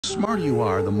smarter you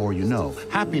are, the more you know.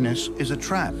 Happiness is a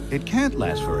trap. It can't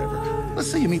last forever. Let's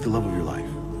say you meet the love of your life.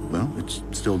 Well, it's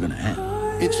still gonna end.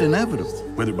 It's inevitable,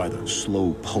 whether by the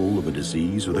slow pull of a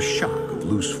disease or the shock of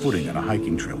loose footing on a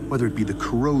hiking trail, whether it be the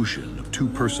corrosion of two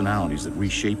personalities that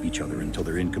reshape each other until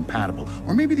they're incompatible,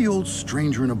 or maybe the old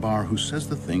stranger in a bar who says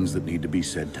the things that need to be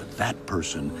said to that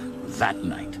person that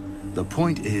night. The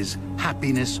point is,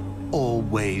 happiness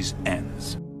always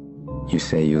ends. You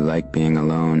say you like being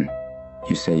alone.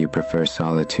 You say you prefer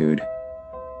solitude.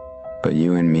 But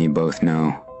you and me both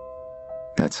know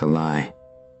that's a lie.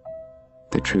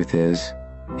 The truth is,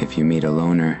 if you meet a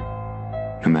loner,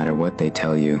 no matter what they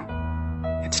tell you,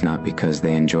 it's not because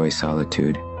they enjoy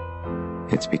solitude.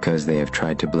 It's because they have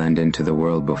tried to blend into the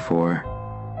world before,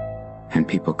 and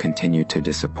people continue to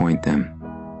disappoint them.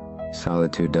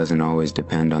 Solitude doesn't always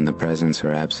depend on the presence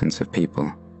or absence of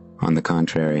people. On the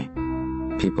contrary,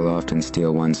 people often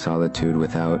steal one's solitude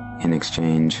without, in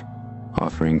exchange,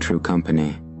 offering true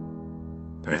company.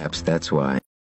 Perhaps that's why